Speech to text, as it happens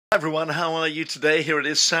Hi everyone, how are you today? Here it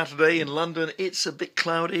is Saturday in London. It's a bit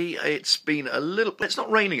cloudy. It's been it's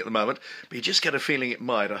not raining at the moment, but you just get a feeling it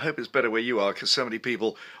might. I hope it's better where you are because so many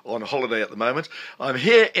people are on holiday at the moment. I'm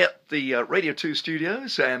here at the Radio 2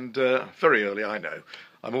 studios and very early, I know.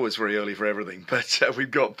 I'm always very early for everything, but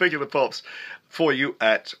we've got Pick of the Pops for you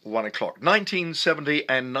at 1 o'clock. 1970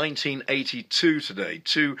 and 1982 today.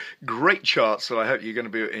 Two great charts that I hope you're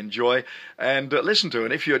going to enjoy and listen to.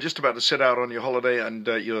 And if you're just about to set out on your holiday and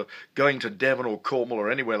you're going to Devon or Cornwall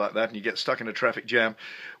or anywhere like that and you get stuck in a traffic jam,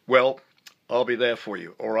 well, I'll be there for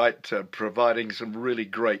you, all right, providing some really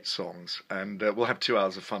great songs. And we'll have 2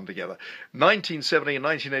 hours of fun together. 1970 and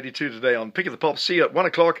 1982 today on Pick of the Pops. See you at 1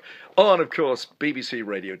 o'clock on, of course, BBC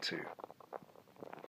Radio 2.